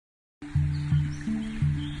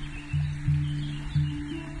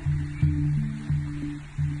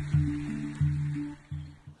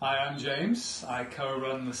Hi, I'm James. I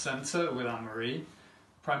co-run the centre with Anne-Marie.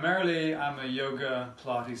 Primarily, I'm a yoga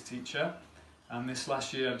Pilates teacher, and this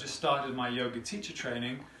last year I've just started my yoga teacher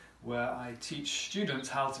training where I teach students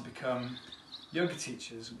how to become yoga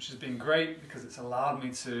teachers, which has been great because it's allowed me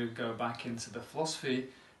to go back into the philosophy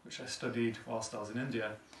which I studied whilst I was in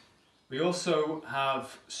India. We also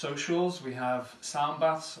have socials. We have sound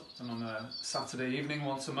baths on a Saturday evening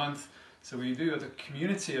once a month. So we do other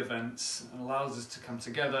community events and allows us to come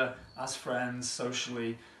together as friends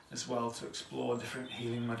socially as well to explore different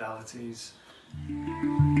healing modalities.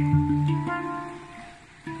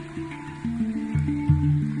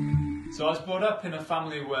 So I was brought up in a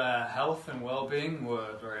family where health and well-being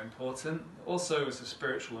were very important. Also as a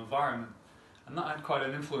spiritual environment, and that had quite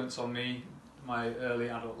an influence on me in my early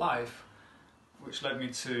adult life, which led me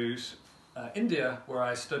to India, where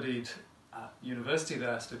I studied at university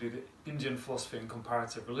there. I studied Indian philosophy and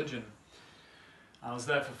comparative religion. I was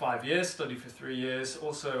there for 5 years, studied for 3 years.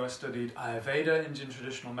 Also I studied Ayurveda, Indian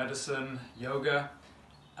traditional medicine, yoga,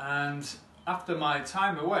 and after my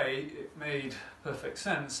time away it made perfect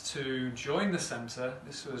sense to join the centre.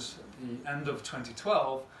 This was at the end of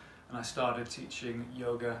 2012 and I started teaching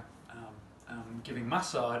yoga, giving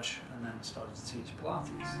massage, and then started to teach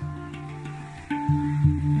Pilates.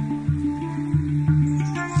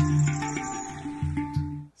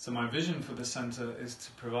 So my vision for the centre is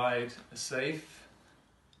to provide a safe,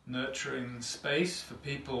 nurturing space for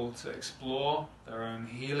people to explore their own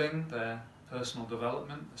healing, their personal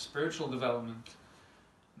development, their spiritual development.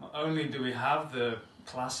 Not only do we have the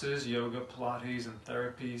classes, yoga, Pilates and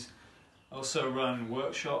therapies, I also run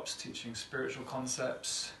workshops teaching spiritual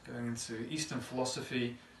concepts, going into Eastern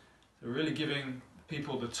philosophy, so really giving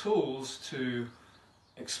people the tools to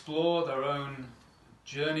explore their own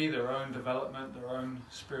journey, their own development, their own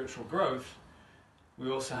spiritual growth. We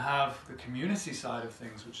also have the community side of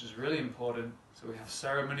things, which is really important. So we have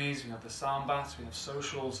ceremonies, we have the sound baths, we have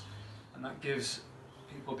socials, and that gives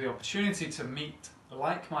people the opportunity to meet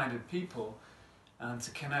like-minded people and to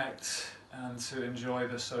connect and to enjoy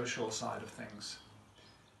the social side of things.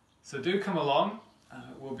 So do come along.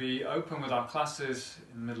 We'll be open with our classes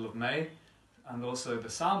in the middle of May, and also the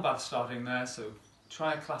sound bath starting there. So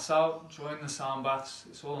try a class out, join the sound baths,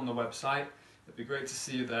 it's all on the website. It'd be great to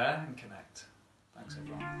see you there and connect. Thanks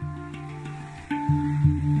everyone.